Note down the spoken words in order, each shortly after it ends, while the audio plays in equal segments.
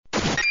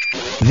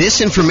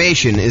This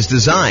information is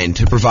designed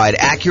to provide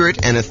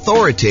accurate and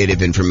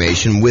authoritative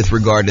information with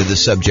regard to the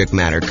subject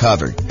matter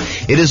covered.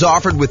 It is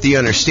offered with the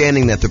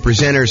understanding that the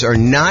presenters are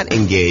not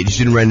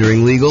engaged in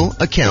rendering legal,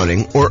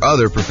 accounting, or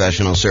other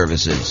professional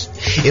services.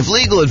 If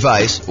legal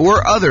advice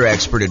or other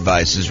expert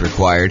advice is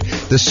required,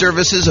 the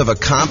services of a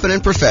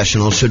competent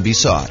professional should be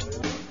sought.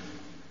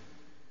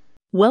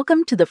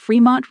 Welcome to the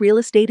Fremont Real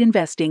Estate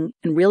Investing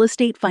and Real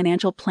Estate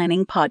Financial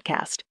Planning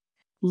Podcast.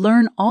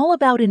 Learn all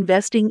about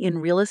investing in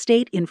real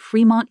estate in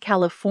Fremont,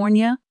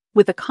 California,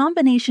 with a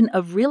combination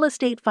of real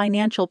estate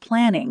financial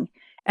planning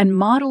and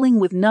modeling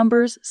with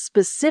numbers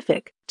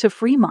specific to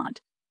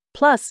Fremont,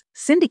 plus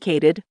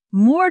syndicated,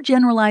 more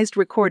generalized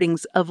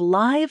recordings of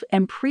live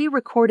and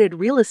pre-recorded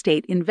real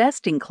estate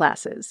investing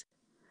classes.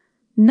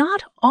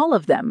 Not all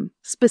of them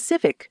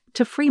specific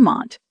to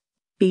Fremont.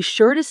 Be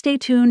sure to stay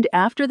tuned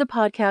after the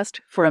podcast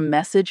for a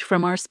message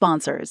from our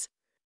sponsors.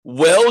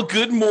 Well,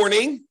 good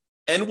morning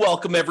and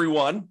welcome,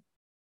 everyone.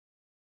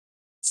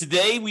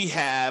 Today we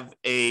have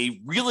a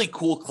really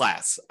cool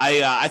class.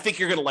 I think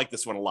you're going to like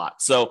this one a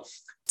lot. So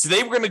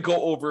today we're going to go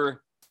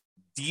over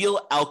Deal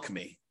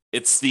Alchemy.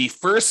 It's the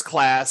first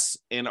class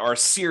in our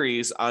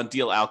series on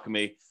Deal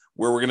Alchemy,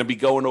 where we're going to be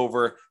going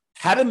over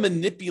how to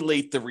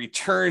manipulate the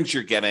returns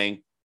you're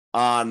getting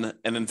on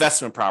an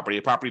investment property,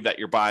 a property that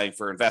you're buying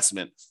for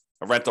investment,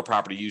 a rental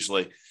property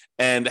usually,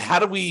 and how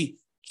do we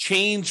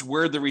change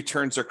where the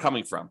returns are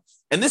coming from.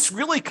 And this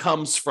really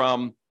comes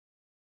from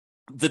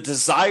the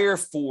desire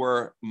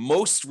for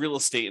most real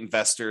estate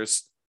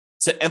investors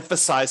to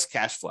emphasize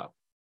cash flow.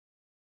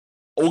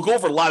 We'll go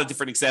over a lot of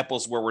different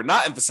examples where we're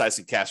not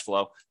emphasizing cash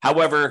flow.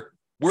 However,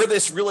 where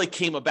this really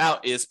came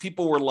about is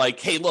people were like,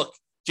 hey, look,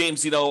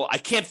 James, I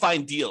can't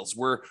find deals.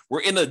 We're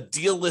in a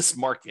deal-less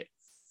market.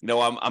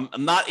 I'm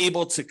not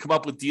able to come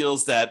up with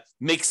deals that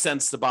make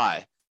sense to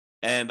buy.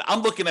 And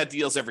I'm looking at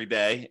deals every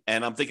day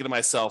and I'm thinking to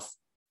myself,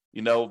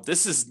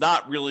 this is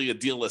not really a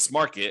deal-less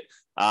market.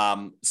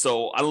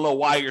 So I don't know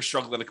why you're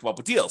struggling to come up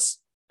with deals.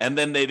 And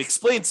then they'd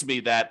explain to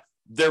me that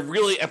they're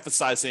really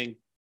emphasizing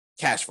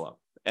cash flow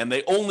and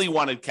they only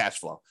wanted cash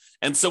flow.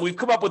 And so we've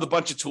come up with a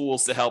bunch of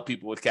tools to help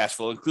people with cash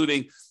flow,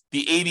 including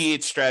the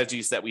 88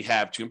 strategies that we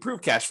have to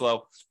improve cash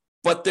flow.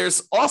 But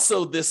there's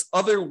also this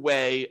other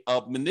way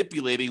of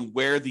manipulating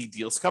where the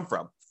deals come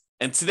from.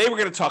 And today we're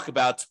going to talk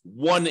about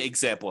one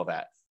example of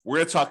that. We're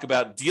going to talk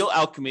about Deal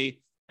Alchemy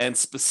and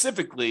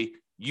specifically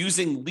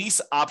using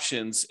lease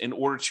options in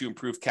order to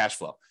improve cash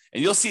flow.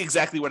 And you'll see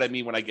exactly what I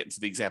mean when I get into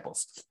the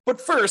examples. But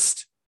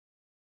first,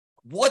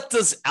 what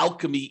does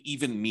alchemy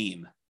even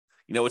mean?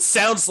 It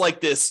sounds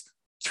like this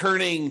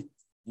turning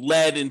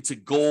lead into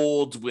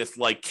gold with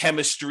like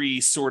chemistry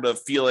sort of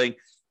feeling,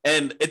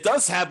 and it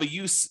does have a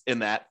use in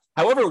that.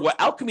 However, what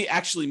alchemy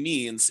actually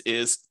means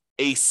is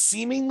a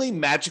seemingly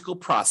magical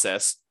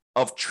process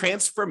of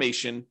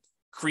transformation,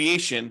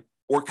 creation,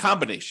 or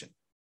combination.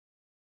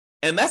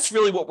 And that's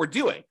really what we're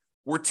doing.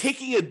 We're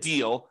taking a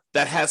deal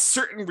that has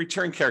certain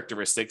return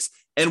characteristics,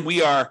 and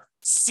we are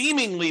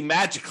seemingly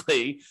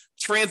magically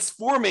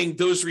transforming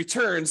those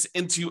returns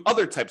into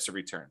other types of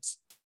returns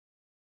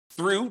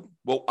through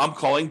what I'm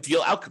calling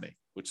deal alchemy,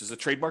 which is a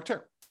trademark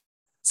term.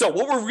 So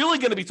what we're really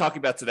going to be talking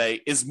about today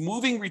is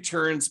moving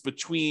returns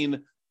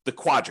between the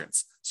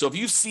quadrants. So if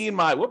you've seen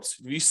my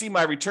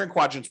return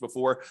quadrants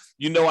before,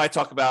 I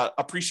talk about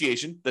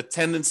appreciation, the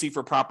tendency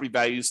for property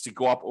values to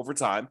go up over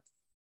time,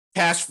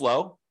 cash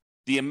flow,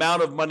 the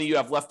amount of money you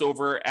have left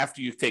over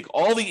after you take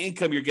all the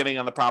income you're getting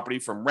on the property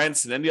from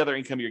rents and any other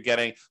income you're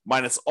getting,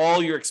 minus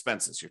all your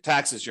expenses, your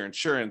taxes, your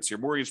insurance, your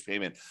mortgage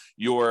payment,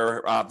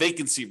 your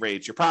vacancy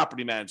rates, your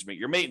property management,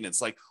 your maintenance,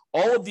 like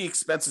all of the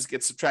expenses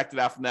get subtracted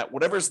out from that.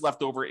 Whatever's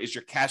left over is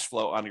your cash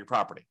flow on your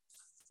property.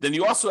 Then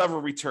you also have a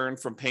return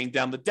from paying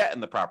down the debt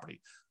in the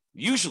property.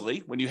 Usually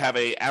when you have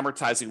a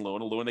amortizing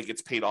loan, a loan that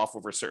gets paid off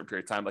over a certain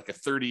period of time, like a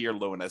 30-year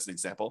loan as an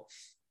example,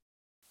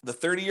 the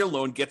 30-year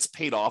loan gets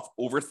paid off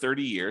over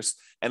 30 years,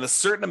 and a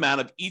certain amount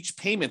of each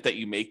payment that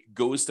you make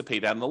goes to pay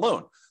down the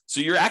loan.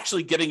 So you're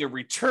actually getting a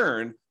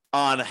return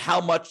on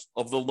how much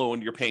of the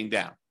loan you're paying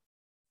down.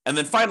 And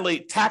then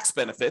finally, tax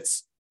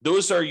benefits.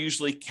 Those are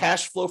usually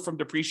cash flow from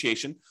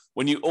depreciation.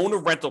 When you own a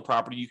rental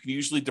property, you can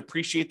usually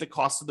depreciate the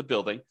cost of the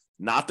building,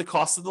 not the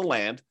cost of the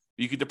land.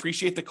 You can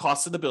depreciate the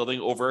cost of the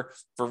building over,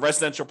 for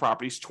residential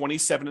properties,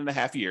 27 and a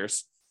half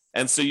years.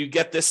 And so you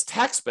get this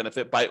tax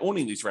benefit by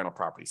owning these rental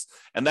properties.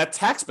 And that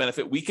tax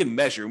benefit we can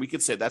measure, and we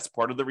can say that's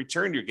part of the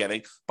return you're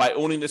getting by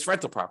owning this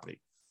rental property.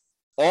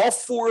 All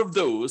four of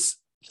those,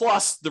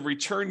 plus the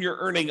return you're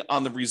earning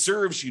on the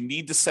reserves you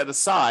need to set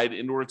aside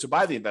in order to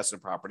buy the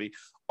investment property,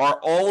 are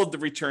all of the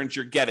returns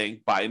you're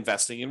getting by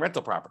investing in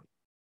rental property.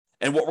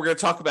 And what we're going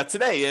to talk about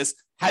today is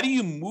how do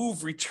you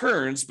move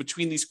returns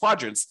between these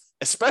quadrants,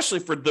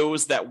 especially for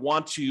those that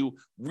want to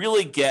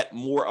really get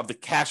more of the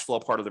cash flow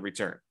part of the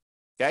return.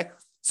 Okay.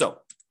 So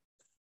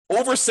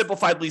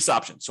oversimplified lease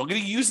options. So I'm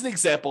going to use an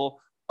example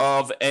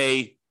of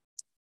a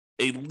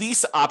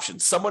lease option,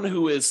 someone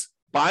who is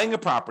buying a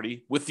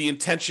property with the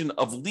intention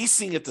of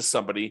leasing it to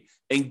somebody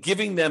and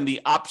giving them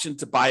the option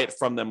to buy it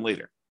from them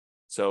later.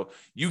 So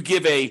you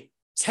give a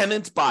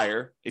tenant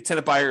buyer. A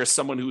tenant buyer is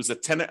someone who is a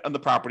tenant on the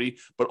property,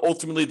 but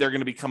ultimately they're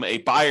going to become a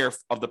buyer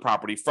of the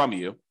property from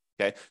you.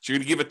 Okay. So you're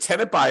going to give a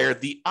tenant buyer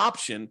the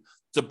option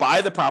to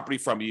buy the property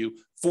from you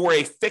for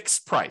a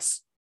fixed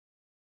price.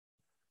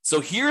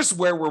 So here's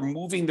where we're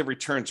moving the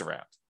returns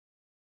around.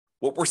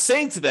 What we're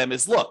saying to them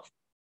is, look,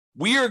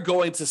 we are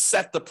going to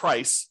set the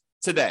price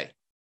today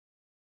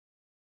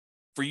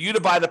for you to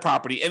buy the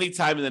property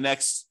anytime in the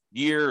next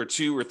year or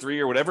 2 or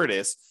 3 or whatever it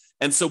is.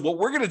 And so what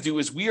we're going to do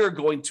is we are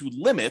going to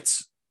limit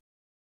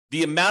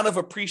the amount of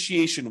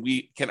appreciation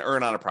we can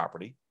earn on a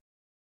property.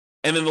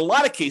 And in a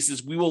lot of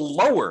cases, we will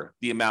lower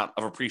the amount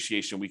of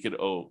appreciation we could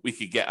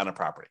get on a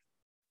property.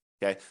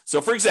 Okay.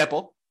 So for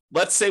example,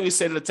 let's say we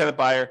say to the tenant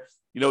buyer,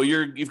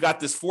 you've got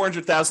this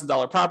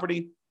 $400,000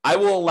 property. I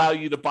will allow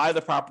you to buy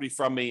the property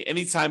from me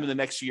anytime in the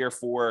next year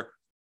for,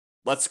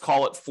 let's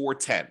call it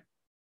 $410,000.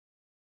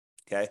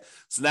 Okay.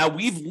 So now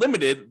we've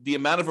limited the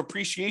amount of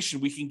appreciation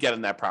we can get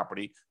on that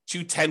property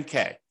to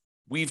 $10,000.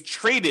 We've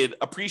traded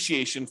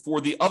appreciation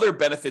for the other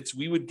benefits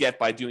we would get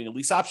by doing a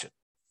lease option.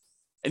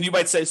 And you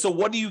might say, so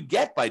what do you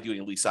get by doing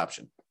a lease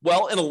option?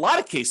 Well, in a lot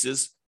of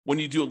cases, when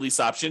you do a lease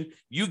option,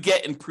 you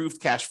get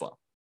improved cash flow.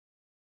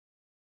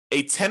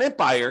 A tenant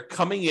buyer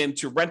coming in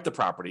to rent the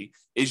property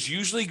is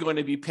usually going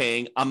to be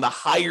paying on the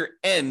higher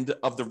end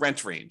of the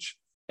rent range,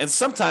 and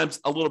sometimes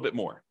a little bit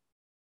more.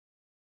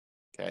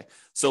 Okay.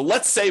 So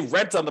let's say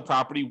rent on the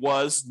property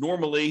was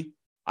normally,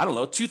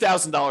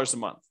 $2,000 a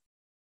month.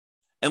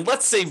 And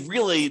let's say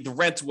really the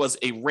rent was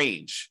a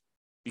range,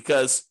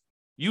 because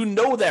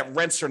that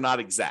rents are not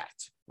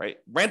exact, right?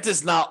 Rent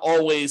is not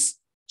always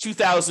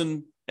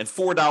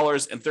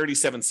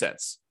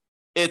 $2,004.37.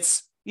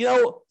 It's,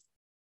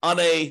 on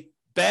a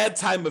bad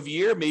time of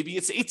year, maybe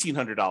it's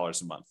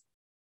 $1,800 a month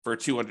for a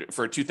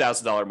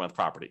 $2,000 a month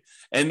property.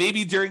 And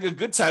maybe during a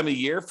good time of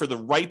year for the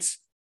right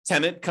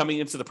tenant coming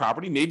into the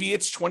property, maybe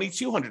it's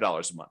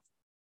 $2,200 a month.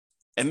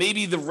 And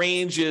maybe the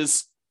range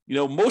is,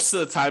 most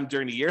of the time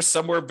during the year,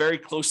 somewhere very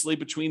closely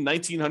between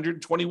 $1,900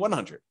 and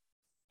 $2,100.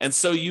 And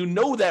so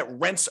that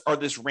rents are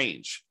this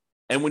range.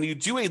 And when you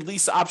do a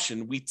lease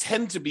option, we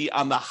tend to be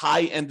on the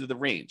high end of the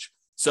range.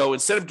 So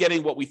instead of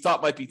getting what we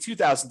thought might be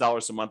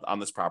 $2,000 a month on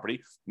this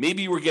property,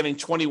 maybe we're getting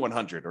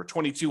 $2,100 or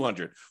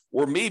 $2,200,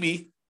 or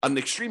maybe an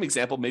extreme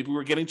example, maybe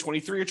we're getting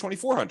 $2,300 or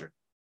 $2,400.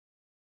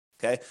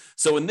 Okay.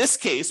 So in this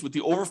case, with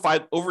the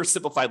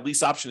oversimplified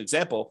lease option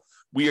example,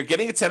 we are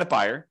getting a tenant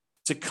buyer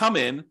to come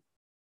in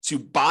to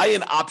buy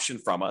an option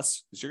from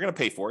us, because you're going to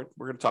pay for it.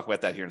 We're going to talk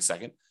about that here in a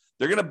second.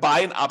 They're going to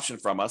buy an option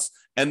from us,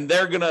 and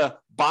they're going to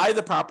buy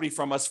the property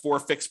from us for a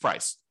fixed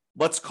price.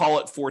 Let's call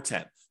it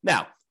 $410,000.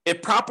 Now,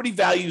 if property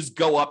values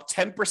go up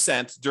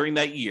 10% during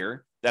that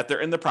year that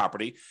they're in the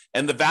property,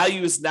 and the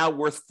value is now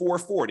worth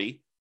 $440,000,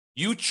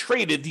 you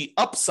traded the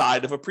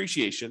upside of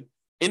appreciation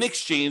in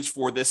exchange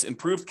for this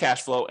improved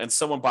cash flow and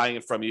someone buying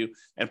it from you,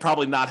 and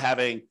probably not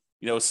having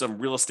some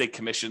real estate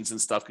commissions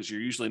and stuff, because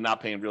you're usually not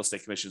paying real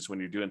estate commissions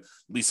when you're doing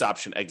lease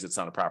option exits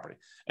on a property.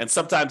 And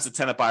sometimes the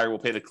tenant buyer will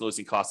pay the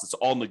closing costs. It's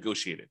all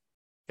negotiated.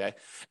 Okay.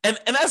 And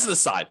as an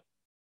aside,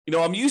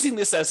 I'm using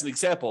this as an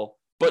example,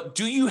 but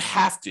do you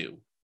have to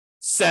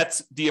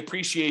set the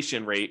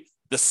appreciation rate,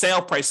 the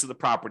sale price of the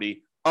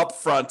property up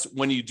front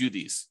when you do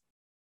these?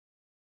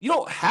 You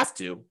don't have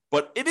to,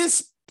 but it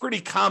is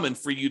pretty common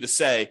for you to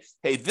say,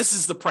 hey, this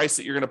is the price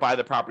that you're going to buy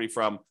the property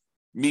from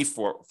me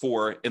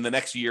for in the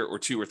next year or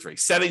 2 or 3,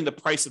 setting the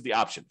price of the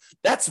option.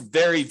 That's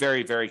very,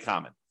 very, very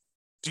common.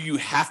 Do you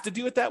have to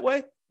do it that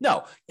way?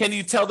 No. Can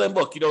you tell them,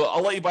 look,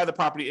 I'll let you buy the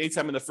property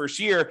anytime in the first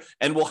year,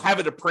 and we'll have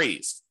it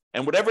appraised.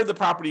 And whatever the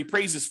property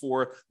appraises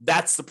for,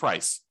 that's the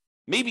price.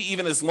 Maybe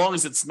even as long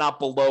as it's not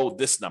below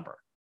this number.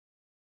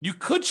 You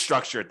could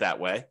structure it that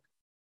way.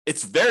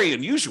 It's very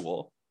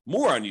unusual,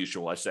 more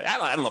unusual, I say.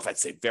 I don't know if I'd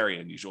say very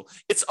unusual.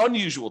 It's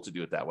unusual to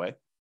do it that way.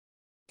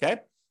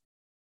 Okay.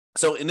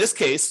 So in this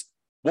case,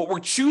 what we're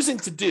choosing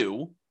to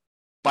do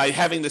by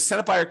having the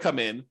tenant buyer come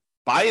in,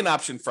 buy an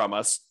option from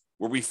us,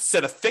 where we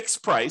set a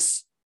fixed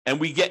price and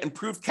we get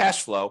improved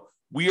cash flow,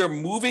 we are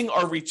moving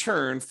our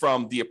return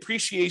from the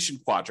appreciation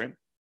quadrant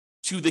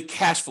to the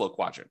cash flow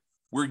quadrant.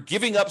 We're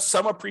giving up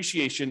some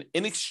appreciation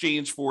in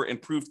exchange for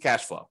improved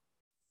cash flow.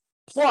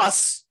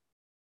 Plus,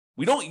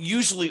 we don't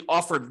usually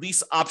offer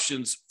lease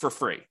options for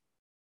free,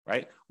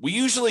 right? We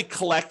usually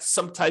collect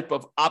some type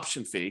of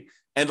option fee.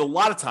 And a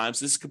lot of times,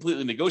 this is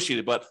completely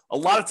negotiated, but a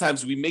lot of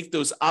times we make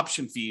those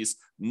option fees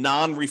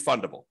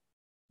non-refundable,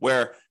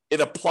 where it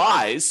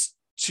applies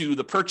to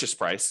the purchase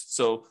price.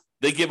 So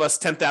they give us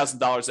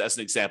 $10,000 as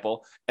an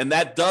example, and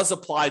that does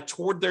apply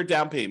toward their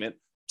down payment,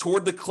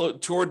 toward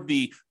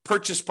the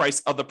purchase price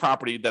of the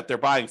property that they're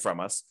buying from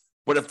us.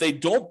 But if they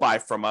don't buy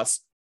from us,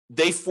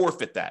 they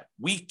forfeit that.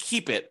 We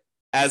keep it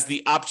as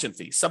the option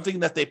fee, something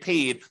that they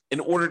paid in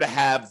order to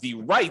have the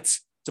right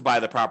to buy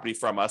the property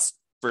from us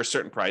for a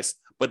certain price,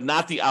 but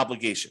not the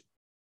obligation.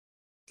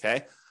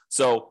 Okay.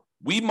 So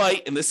we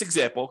might, in this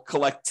example,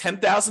 collect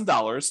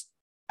 $10,000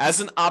 as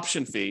an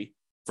option fee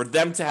for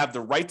them to have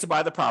the right to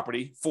buy the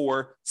property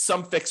for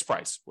some fixed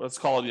price. Let's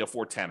call it,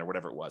 $410,000 or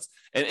whatever it was.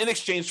 And in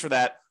exchange for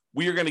that,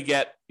 we are going to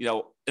get,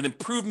 an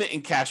improvement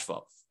in cash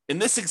flow. In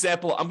this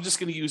example, I'm just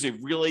going to use a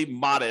really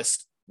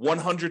modest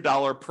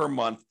 $100 per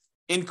month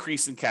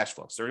increase in cash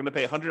flow. So we're going to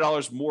pay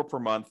 $100 more per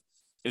month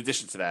in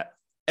addition to that.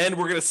 And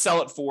we're going to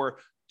sell it for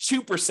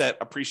 2%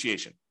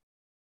 appreciation.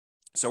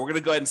 So we're going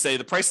to go ahead and say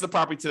the price of the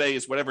property today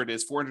is whatever it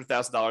is,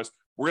 $400,000.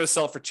 We're going to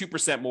sell it for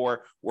 2%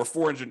 more, or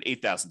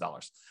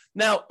 $408,000.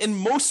 Now, in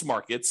most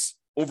markets,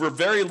 over a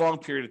very long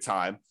period of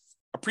time,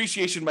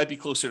 appreciation might be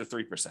closer to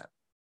 3%.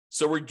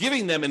 So we're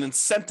giving them an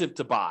incentive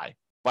to buy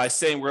by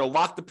saying we're going to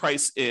lock the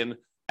price in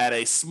at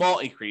a small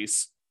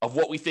increase of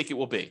what we think it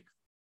will be.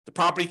 The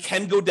property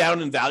can go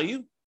down in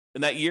value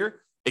in that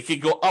year. It can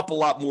go up a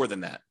lot more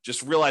than that.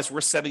 Just realize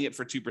we're setting it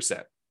for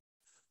 2%.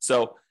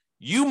 So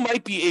you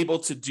might be able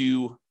to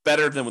do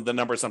better than the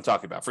numbers I'm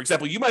talking about. For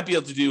example, you might be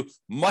able to do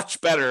much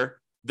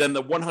better than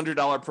the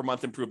 $100 per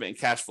month improvement in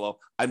cash flow.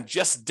 I'm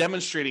just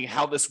demonstrating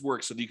how this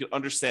works so that you can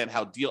understand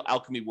how Deal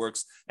Alchemy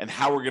works and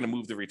how we're going to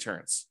move the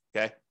returns.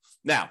 Okay.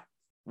 Now,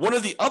 one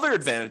of the other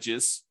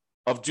advantages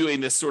of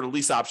doing this sort of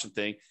lease option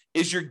thing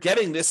is you're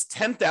getting this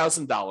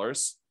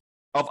 $10,000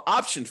 of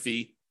option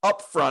fee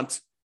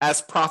upfront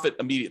as profit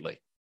immediately.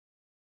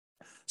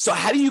 So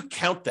how do you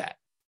count that?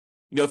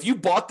 If you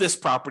bought this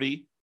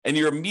property and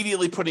you're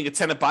immediately putting a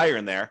tenant buyer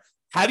in there,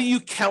 how do you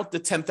count the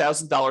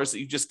 $10,000 that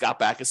you just got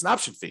back as an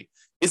option fee?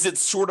 Is it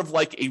sort of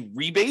like a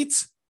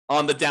rebate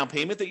on the down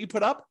payment that you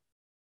put up?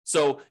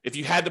 So if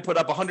you had to put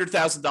up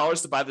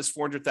 $100,000 to buy this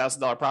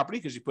 $400,000 property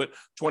because you put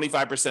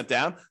 25%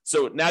 down,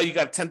 so now you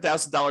got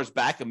 $10,000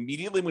 back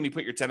immediately when you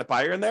put your tenant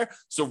buyer in there.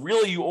 So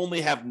really you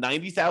only have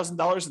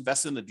 $90,000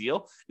 invested in the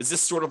deal. Is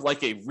this sort of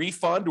like a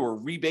refund or a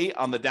rebate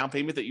on the down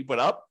payment that you put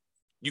up?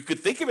 You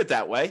could think of it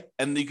that way,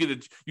 and you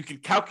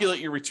could calculate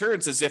your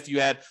returns as if you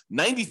had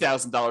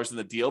 $90,000 in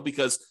the deal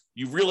because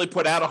you really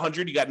put out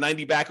 100, you got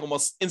 90 back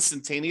almost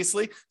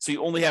instantaneously. So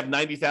you only have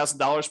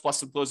 $90,000 plus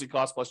some closing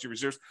costs plus your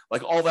reserves,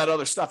 like all that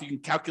other stuff. You can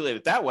calculate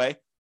it that way,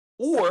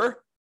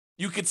 or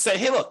you could say,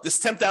 "Hey, look, this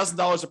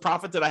 $10,000 of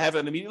profit that I have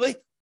immediately,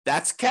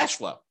 that's cash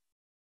flow."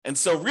 And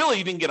so really,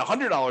 you didn't get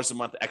 $100 a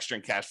month extra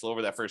in cash flow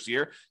over that first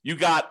year. You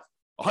got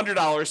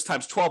 $100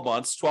 times 12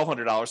 months,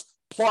 $1,200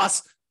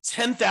 plus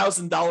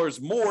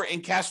 $10,000 more in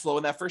cash flow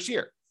in that first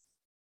year.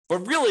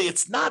 But really,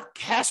 it's not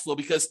cash flow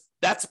because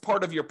that's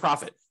part of your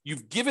profit.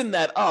 You've given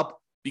that up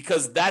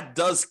because that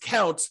does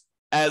count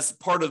as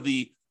part of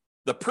the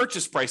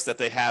purchase price that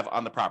they have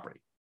on the property.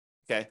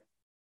 Okay.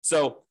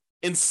 So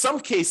in some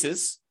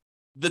cases,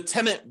 the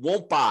tenant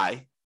won't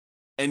buy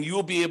and you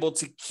will be able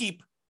to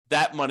keep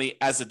that money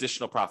as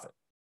additional profit.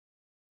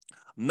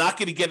 I'm not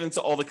going to get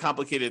into all the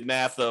complicated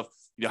math of,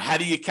 how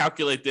do you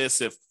calculate this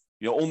if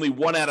only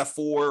 1 out of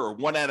 4 or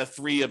 1 out of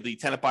 3 of the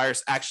tenant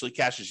buyers actually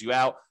cashes you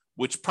out,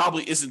 which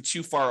probably isn't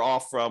too far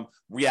off from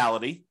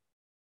reality,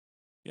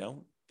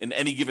 in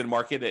any given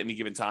market at any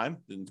given time,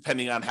 and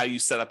depending on how you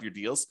set up your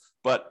deals.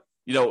 But,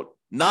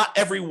 not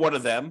every one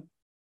of them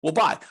will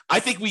buy. I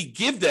think we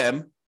give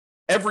them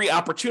every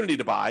opportunity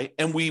to buy,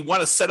 and we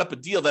want to set up a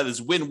deal that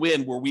is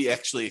win-win where we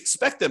actually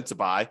expect them to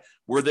buy,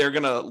 where they're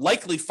going to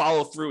likely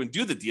follow through and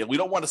do the deal. We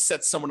don't want to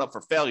set someone up for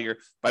failure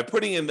by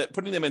putting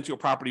them into a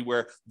property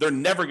where they're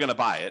never going to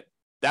buy it.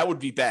 That would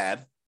be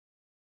bad.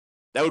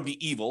 That would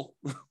be evil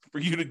for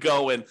you to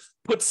go and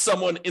put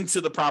someone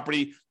into the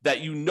property that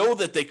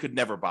that they could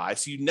never buy.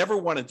 So you never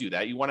want to do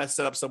that. You want to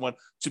set up someone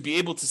to be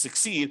able to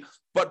succeed,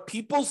 but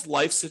people's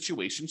life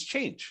situations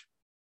change.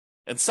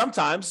 And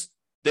sometimes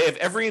they have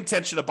every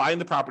intention of buying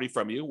the property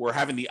from you or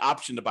having the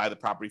option to buy the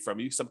property from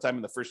you sometime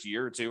in the first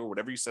year or two or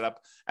whatever you set up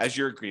as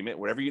your agreement,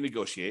 whatever you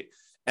negotiate.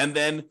 And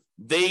then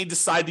they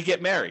decide to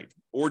get married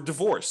or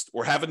divorced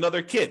or have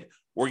another kid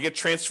or get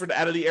transferred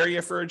out of the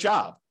area for a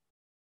job.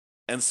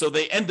 And so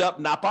they end up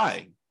not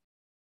buying.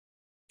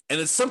 And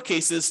in some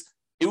cases,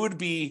 it would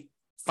be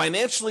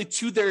financially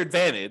to their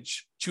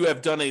advantage to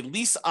have done a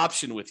lease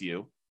option with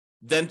you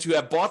than to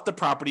have bought the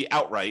property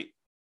outright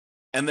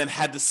and then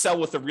had to sell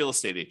with a real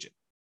estate agent.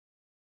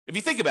 If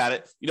you think about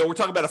it, we're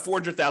talking about a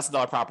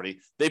 $400,000 property.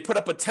 They put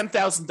up a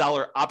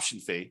 $10,000 option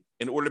fee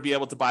in order to be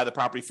able to buy the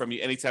property from you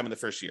anytime in the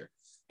first year.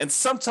 And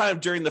sometime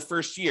during the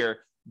first year,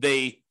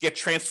 they get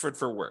transferred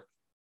for work.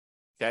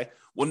 Okay.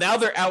 Well, now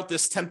they're out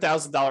this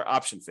 $10,000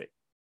 option fee.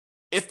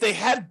 If they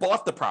had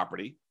bought the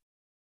property,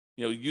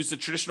 used a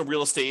traditional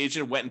real estate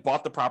agent, went and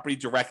bought the property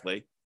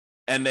directly,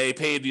 and they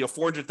paid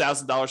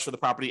 $400,000 for the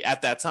property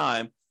at that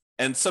time,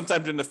 and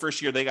sometime during the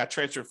first year they got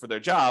transferred for their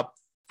job,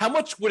 how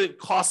much would it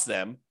cost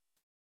them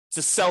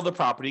to sell the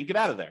property and get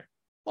out of there?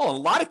 Well, in a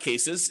lot of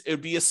cases, it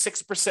would be a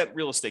 6%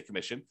 real estate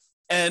commission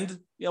and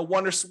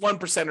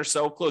 1% or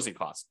so closing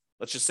costs.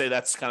 Let's just say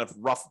that's kind of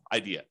rough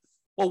idea.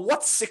 Well,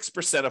 what's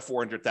 6% of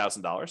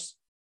 $400,000?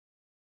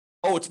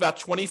 Oh, it's about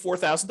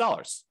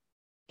 $24,000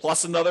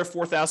 plus another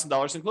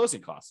 $4,000 in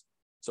closing costs.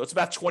 So it's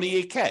about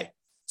 $28K.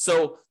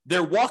 So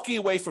they're walking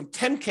away from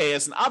 $10K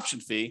as an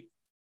option fee.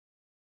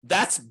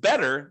 That's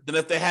better than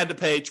if they had to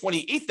pay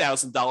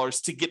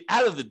 $28,000 to get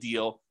out of the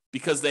deal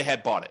because they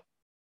had bought it.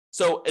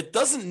 So it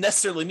doesn't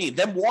necessarily mean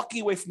them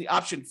walking away from the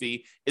option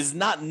fee is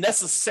not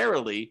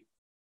necessarily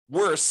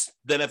worse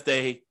than if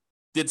they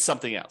did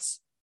something else.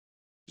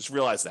 Just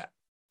realize that.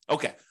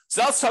 Okay,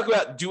 so now let's talk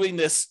about doing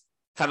this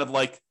kind of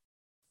like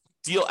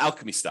deal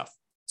alchemy stuff.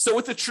 So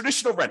with the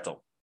traditional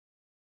rental,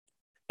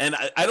 and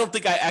I don't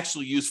think I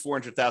actually use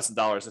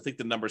 $400,000. I think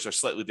the numbers are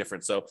slightly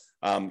different. So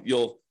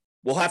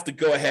we'll have to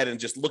go ahead and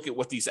just look at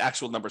what these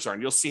actual numbers are,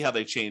 and you'll see how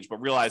they change.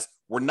 But realize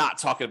we're not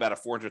talking about a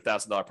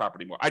 $400,000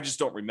 property anymore. I just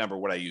don't remember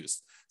what I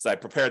used. So I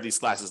prepared these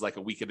classes like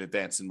a week in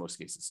advance in most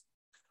cases.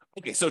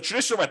 Okay, so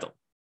traditional rental.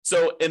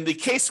 So in the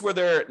case where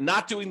they're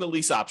not doing the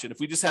lease option, if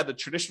we just had the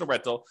traditional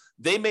rental,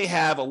 they may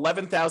have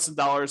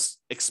 $11,000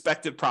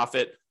 expected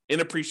profit in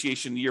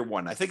appreciation year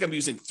one. I think I'm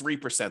using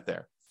 3%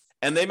 there.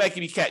 And they might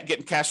be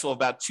getting cash flow of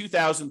about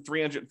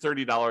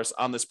 $2,330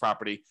 on this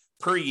property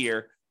per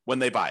year when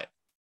they buy it.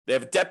 They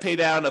have a debt pay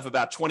down of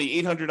about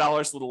 $2,800,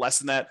 a little less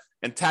than that,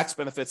 and tax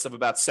benefits of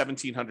about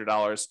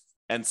 $1,700.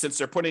 And since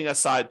they're putting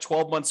aside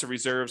 12 months of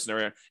reserves and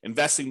they're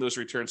investing those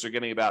returns, they're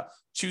getting about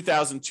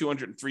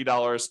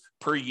 $2,203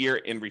 per year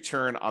in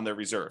return on their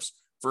reserves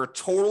for a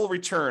total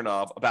return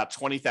of about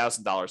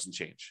 $20,000 and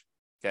change.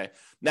 Okay.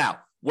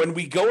 Now, when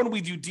we go and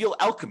we do deal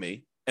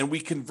alchemy and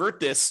we convert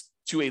this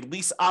to a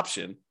lease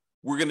option,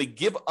 we're going to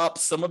give up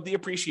some of the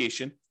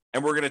appreciation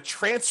and we're going to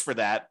transfer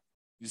that.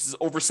 This is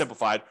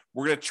oversimplified.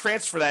 We're going to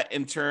transfer that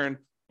in turn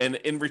and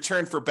in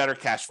return for better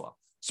cash flow.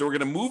 So we're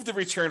going to move the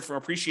return from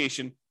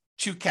appreciation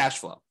to cash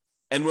flow.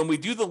 And when we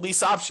do the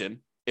lease option,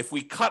 if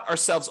we cut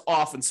ourselves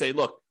off and say,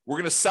 look, we're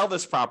going to sell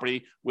this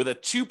property with a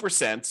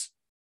 2%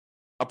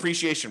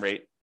 appreciation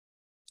rate,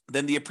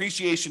 then the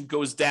appreciation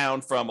goes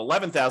down from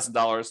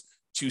 $11,000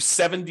 to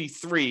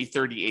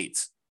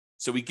 $73,338.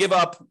 So we give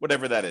up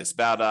whatever that is,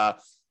 about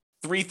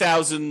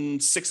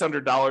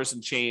 $3,600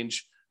 and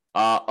change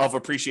of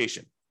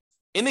appreciation.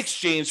 In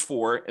exchange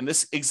for, in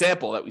this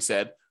example that we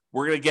said,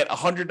 we're going to get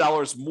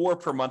 $100 more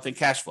per month in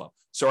cash flow.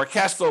 So our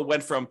cash flow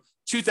went from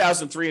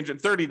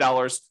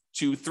 $2,330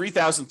 to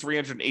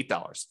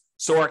 $3,308.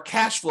 So our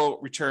cash flow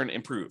return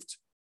improved,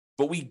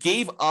 but we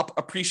gave up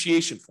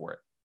appreciation for it.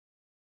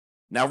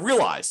 Now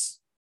realize,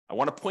 I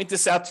want to point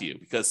this out to you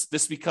because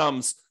this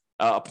becomes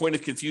a point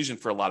of confusion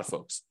for a lot of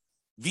folks.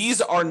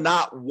 These are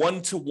not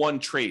one-to-one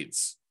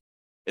trades.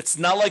 It's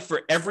not like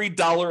for every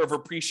dollar of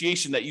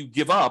appreciation that you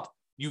give up,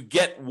 you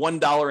get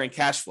 $1 in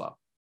cash flow.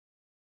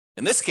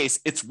 In this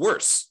case, it's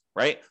worse,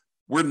 right?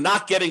 We're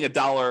not getting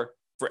 $1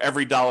 for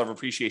every dollar of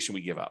appreciation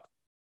we give up.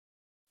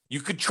 You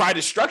could try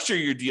to structure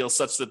your deal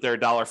such that they're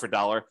dollar for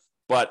dollar,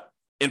 but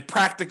in the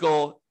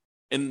practical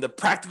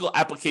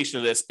application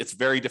of this, it's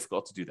very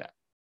difficult to do that.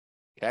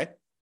 Okay.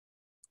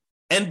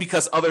 And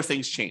because other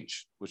things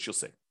change, which you'll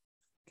see.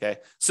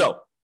 Okay. So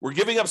we're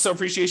giving up some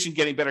appreciation,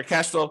 getting better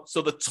cash flow.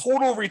 So the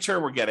total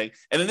return we're getting,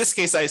 and in this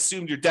case, I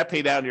assumed your debt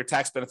pay down and your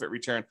tax benefit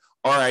return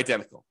are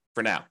identical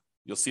for now.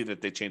 You'll see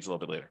that they change a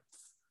little bit later.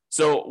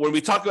 So when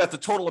we talk about the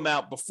total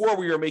amount, before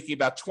we were making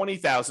about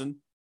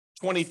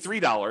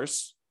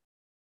 $20,023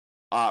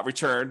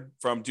 return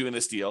from doing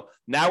this deal.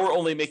 Now we're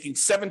only making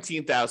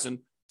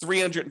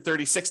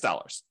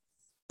 $17,336.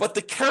 But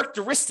the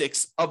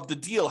characteristics of the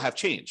deal have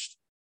changed.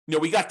 You know,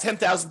 we got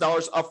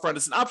 $10,000 upfront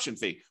as an option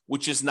fee,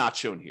 which is not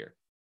shown here.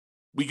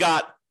 We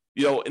got,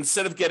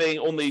 instead of getting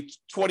only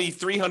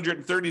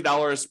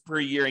 $2,330 per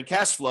year in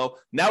cash flow,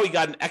 now we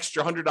got an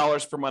extra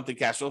 $100 per month in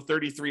cash flow,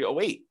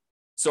 $3,308.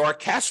 So our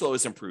cash flow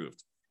is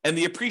improved. And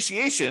the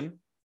appreciation,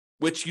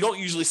 which you don't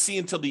usually see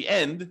until the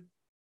end,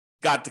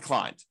 got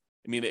declined.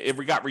 I mean,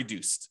 it got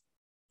reduced.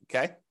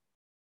 Okay?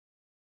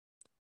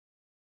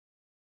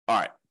 All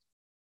right.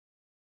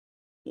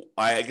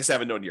 I guess I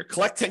have a note here.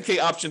 Collect $10K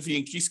option fee,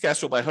 increase cash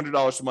flow by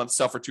 $100 a month,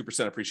 sell for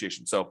 2%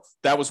 appreciation. So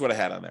that was what I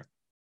had on there.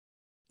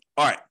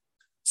 All right.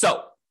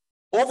 So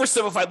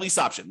oversimplified lease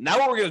option. Now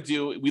what we're going to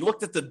do, we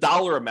looked at the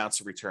dollar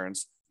amounts of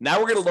returns. Now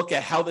we're going to look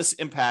at how this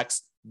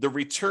impacts the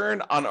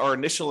return on our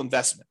initial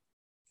investment.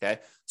 Okay.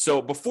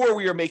 So before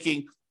we were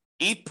making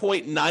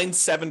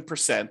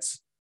 8.97%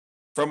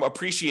 from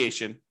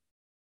appreciation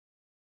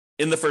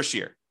in the first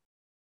year.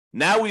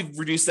 Now we've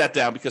reduced that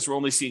down because we're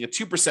only seeing a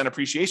 2%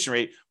 appreciation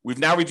rate. We've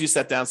now reduced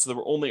that down so that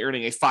we're only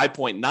earning a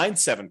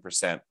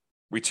 5.97%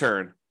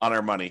 return on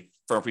our money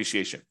from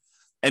appreciation.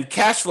 And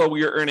cash flow,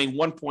 we are earning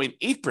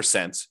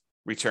 1.8%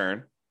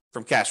 return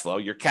from cash flow,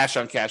 your cash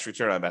on cash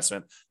return on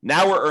investment.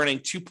 Now we're earning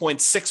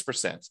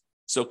 2.6%.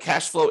 So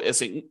cash flow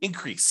is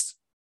increased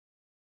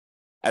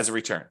as a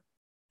return.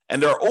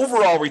 And our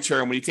overall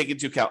return, when you take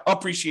into account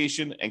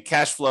appreciation and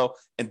cash flow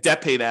and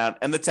debt pay down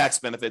and the tax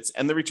benefits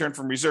and the return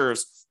from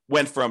reserves,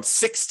 went from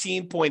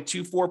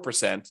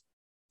 16.24%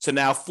 to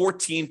now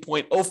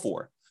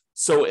 14.04%.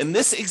 So in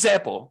this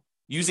example,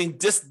 using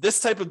this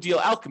type of deal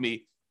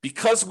alchemy,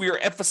 because we are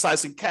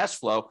emphasizing cash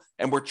flow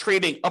and we're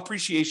trading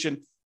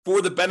appreciation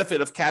for the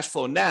benefit of cash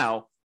flow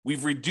now,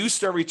 we've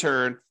reduced our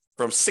return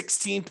from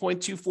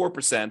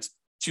 16.24%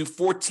 to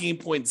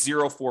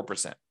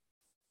 14.04%.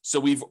 So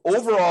we've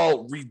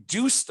overall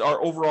reduced our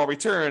overall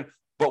return,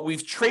 but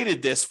we've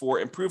traded this for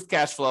improved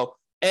cash flow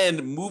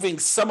and moving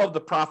some of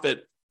the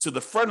profit to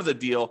the front of the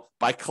deal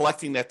by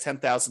collecting that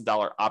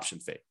 $10,000 option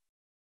fee.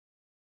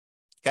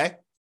 Okay?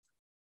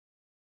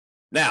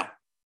 Now,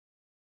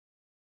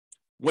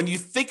 When you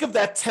think of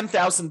that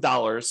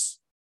 $10,000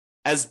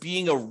 as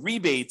being a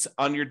rebate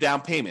on your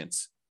down payment,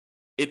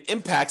 it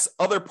impacts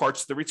other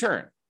parts of the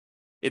return.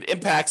 It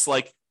impacts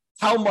like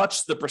how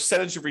much the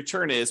percentage of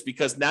return is,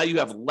 because now you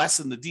have less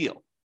in the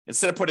deal.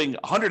 Instead of putting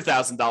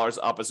 $100,000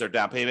 up as our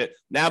down payment,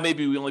 now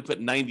maybe we only put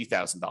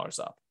 $90,000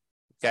 up.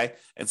 Okay.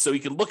 And so you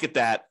can look at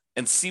that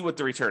and see what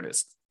the return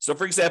is. So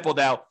for example,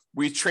 now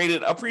we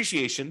traded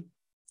appreciation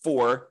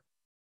for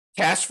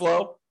cash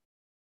flow,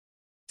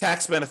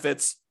 tax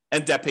benefits,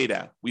 and debt pay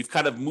down. We've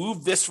kind of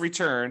moved this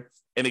return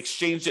and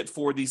exchanged it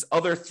for these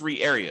other three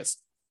areas.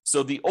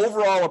 So the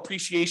overall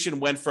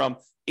appreciation went from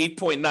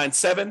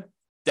 8.97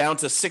 down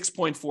to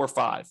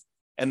 6.45.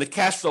 And the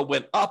cash flow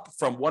went up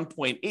from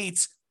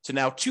 1.8 to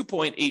now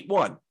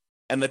 2.81.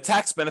 And the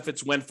tax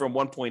benefits went from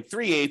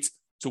 1.38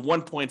 to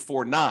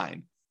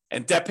 1.49.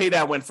 And debt pay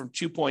down went from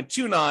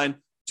 2.29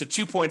 to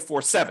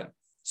 2.47.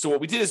 So what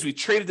we did is we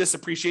traded this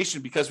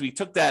appreciation because we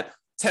took that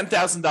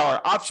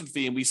 $10,000 option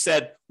fee and we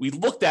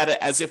looked at it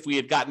as if we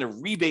had gotten a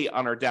rebate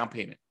on our down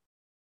payment.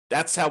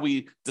 That's how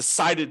we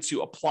decided to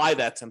apply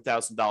that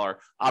 $10,000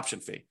 option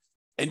fee.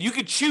 And you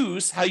could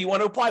choose how you want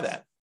to apply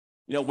that.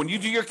 You know, when you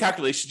do your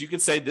calculations, you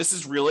could say, this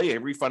is really a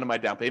refund of my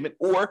down payment,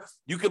 or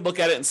you could look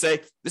at it and say,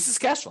 this is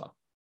cash flow,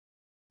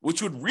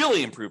 which would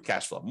really improve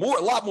cash flow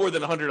a lot more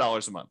than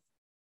 $100 a month,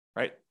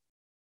 right?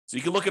 So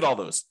you can look at all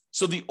those.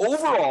 So the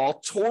overall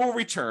total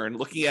return,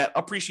 looking at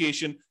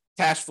appreciation,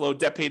 cash flow,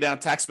 debt pay down,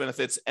 tax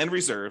benefits, and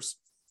reserves,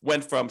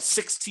 went from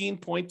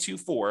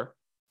 16.24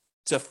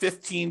 to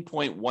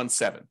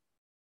 15.17.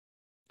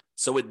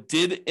 So it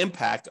did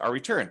impact our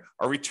return.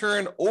 Our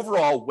return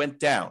overall went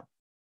down.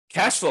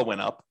 Cash flow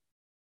went up,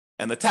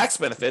 and the tax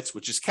benefits,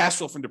 which is cash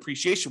flow from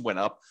depreciation, went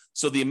up.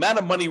 So the amount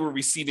of money we're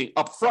receiving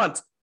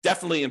upfront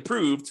definitely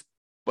improved,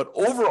 but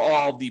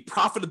overall, the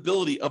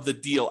profitability of the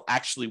deal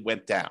actually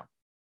went down.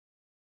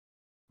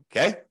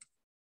 Okay?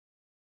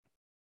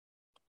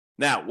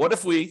 Now, what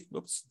if we,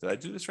 did I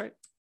do this right?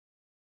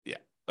 Yeah,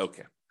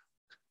 okay.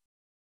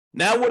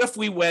 Now, what if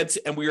we went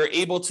and we were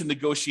able to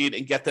negotiate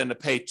and get them to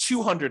pay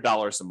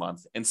 $200 a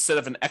month instead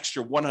of an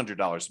extra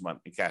 $100 a month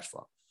in cash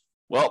flow?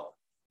 Well,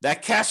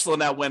 that cash flow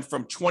now went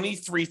from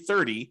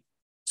 $2,330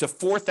 to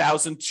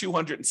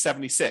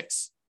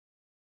 $4,276.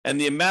 And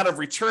the amount of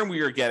return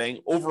we were getting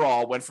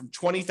overall went from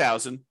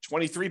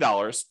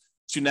 $23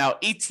 to now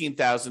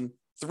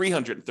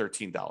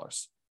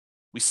 $18,313.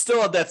 We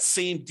still had that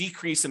same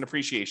decrease in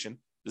appreciation.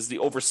 This is the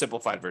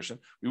oversimplified version.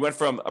 We went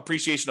from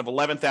appreciation of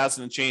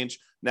 $11,000 and change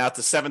now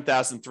to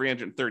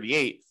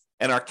 $7,338.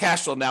 And our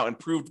cash flow now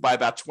improved by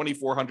about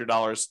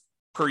 $2,400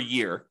 per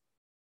year,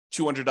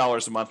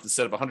 $200 a month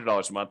instead of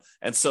 $100 a month.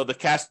 And so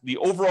the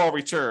overall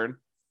return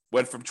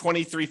went from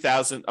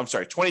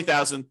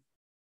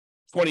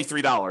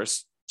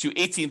 $20,023 to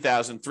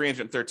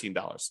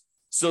 $18,313.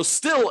 So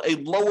still a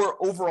lower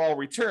overall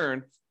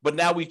return, but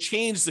now we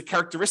changed the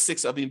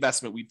characteristics of the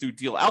investment we do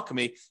deal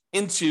Alchemy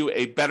into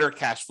a better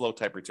cash flow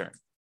type return.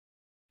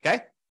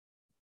 Okay?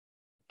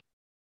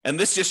 And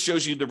this just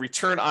shows you the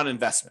return on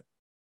investment.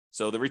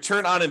 So the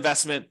return on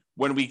investment,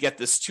 when we get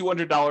this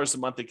 $200 a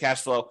month in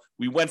cash flow,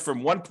 we went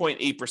from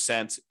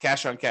 1.8%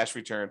 cash on cash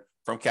return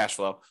from cash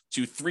flow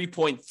to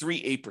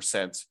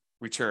 3.38%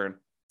 return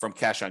from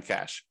cash on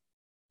cash.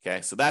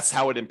 Okay, so that's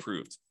how it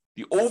improved.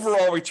 The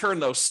overall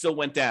return, though, still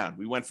went down.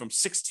 We went from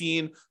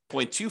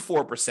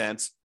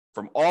 16.24%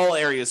 from all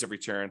areas of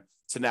return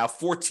to now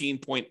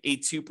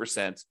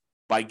 14.82%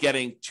 by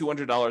getting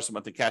 $200 a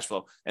month in cash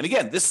flow. And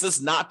again, this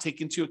does not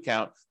take into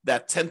account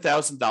that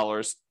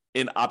 $10,000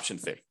 in option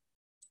fee.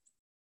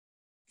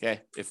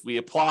 Okay, if we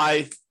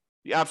apply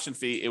the option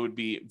fee, it would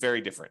be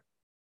very different,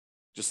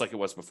 just like it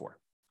was before.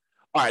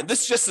 All right,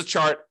 this is just a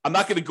chart. I'm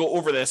not going to go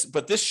over this,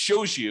 but this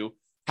shows you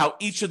how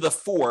each of the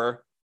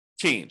four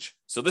change.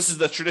 So this is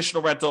the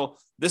traditional rental.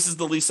 This is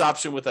the lease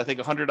option with, I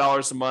think,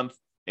 $100 a month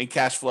in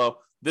cash flow.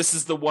 This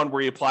is the one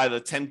where you apply the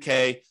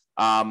 $10K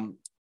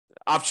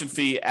option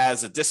fee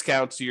as a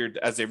discount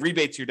as a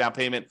rebate to your down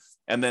payment.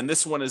 And then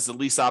this one is the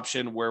lease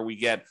option where we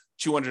get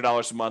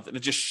 $200 a month. And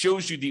it just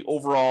shows you the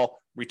overall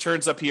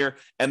returns up here.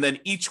 And then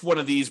each one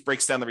of these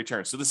breaks down the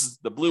return. So this is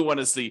the blue one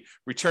is the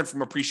return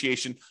from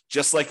appreciation,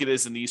 just like it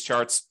is in these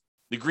charts.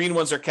 The green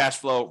ones are cash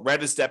flow.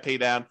 Red is debt pay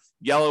down.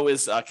 Yellow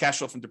is cash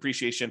flow from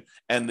depreciation.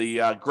 And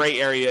the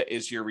gray area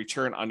is your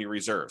return on your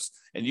reserves.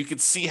 And you can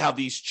see how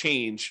these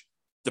change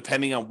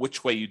depending on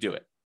which way you do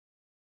it.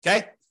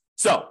 Okay?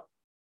 So,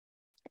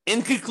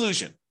 in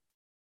conclusion,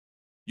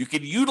 you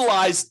can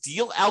utilize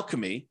deal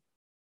alchemy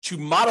to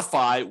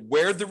modify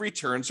where the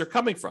returns are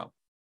coming from.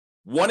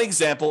 One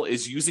example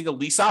is using a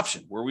lease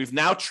option, where we've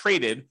now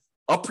traded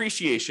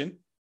appreciation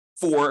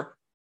for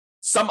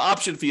some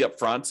option fee up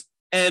front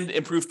and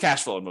improved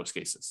cash flow in most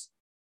cases.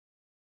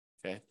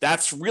 Okay,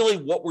 that's really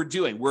what we're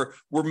doing. We're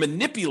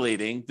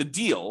manipulating the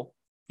deal.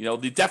 You know,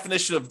 the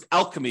definition of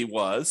alchemy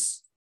was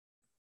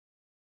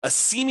a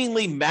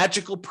seemingly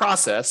magical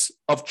process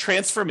of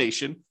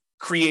transformation,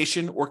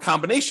 creation, or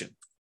combination.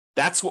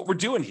 That's what we're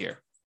doing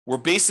here. We're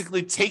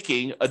basically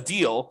taking a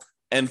deal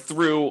and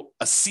through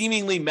a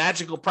seemingly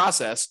magical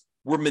process,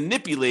 we're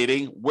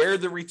manipulating where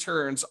the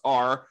returns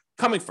are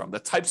coming from, the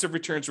types of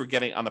returns we're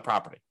getting on the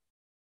property.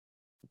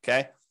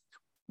 Okay?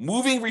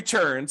 Moving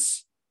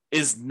returns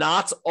is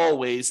not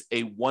always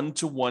a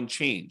one-to-one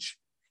change.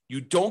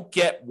 You don't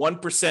get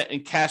 1% in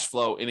cash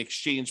flow in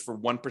exchange for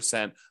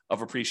 1%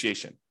 of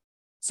appreciation.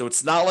 So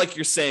it's not like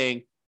you're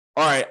saying,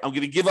 all right, I'm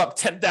going to give up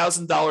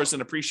 $10,000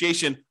 in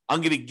appreciation. I'm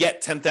going to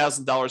get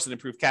 $10,000 in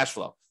improved cash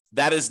flow.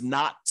 That is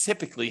not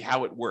typically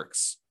how it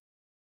works.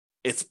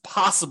 It's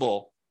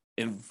possible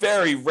in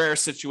very rare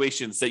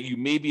situations that you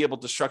may be able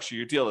to structure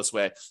your deal this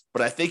way,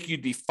 but I think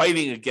you'd be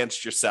fighting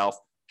against yourself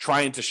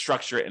trying to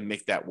structure it and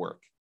make that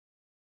work.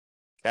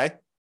 Okay?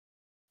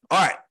 All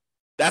right.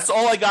 That's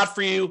all I got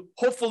for you.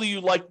 Hopefully you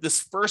liked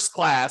this first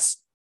class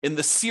in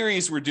the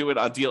series we're doing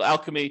on Deal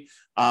Alchemy.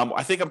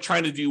 I think I'm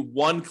trying to do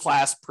one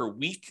class per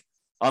week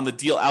on the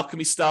Deal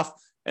Alchemy stuff.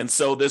 And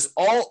so there's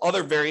all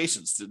other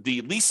variations.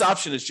 The lease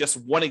option is just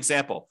one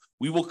example.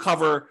 We will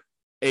cover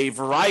a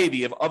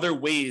variety of other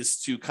ways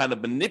to kind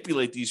of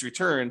manipulate these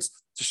returns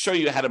to show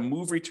you how to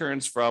move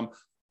returns from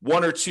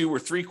 1 or 2 or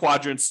 3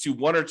 quadrants to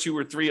 1 or 2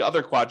 or 3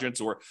 other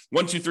quadrants, or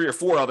 1, 2, 3 or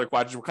 4 other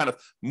quadrants. We're kind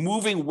of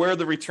moving where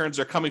the returns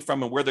are coming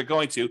from and where they're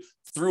going to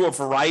through a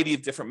variety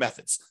of different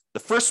methods. The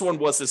first one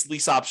was this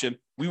lease option.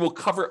 We will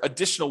cover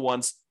additional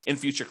ones in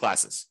future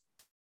classes.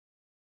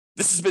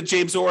 This has been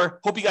James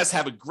Orr. Hope you guys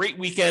have a great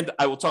weekend.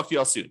 I will talk to you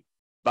all soon.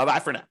 Bye-bye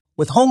for now.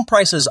 With home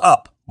prices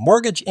up,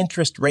 mortgage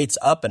interest rates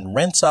up, and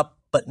rents up,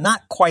 but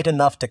not quite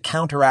enough to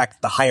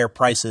counteract the higher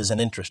prices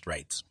and interest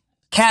rates.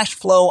 Cash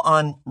flow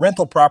on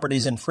rental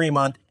properties in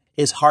Fremont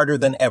is harder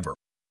than ever.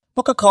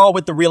 Book a call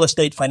with the Real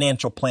Estate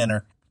Financial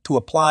Planner to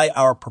apply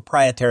our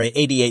proprietary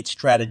 88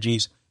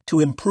 strategies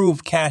to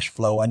improve cash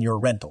flow on your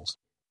rentals.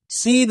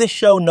 See the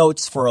show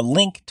notes for a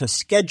link to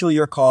schedule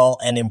your call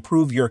and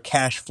improve your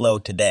cash flow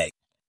today.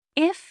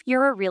 If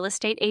you're a real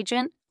estate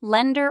agent,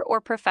 lender,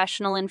 or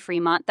professional in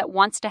Fremont that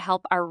wants to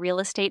help our real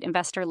estate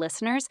investor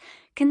listeners,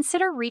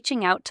 consider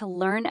reaching out to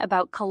learn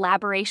about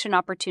collaboration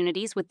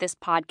opportunities with this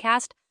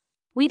podcast.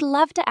 We'd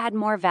love to add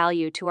more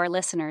value to our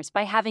listeners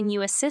by having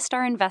you assist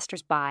our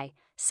investors buy,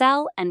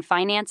 sell, and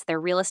finance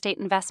their real estate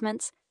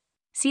investments.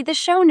 See the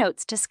show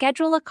notes to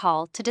schedule a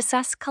call to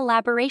discuss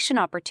collaboration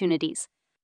opportunities.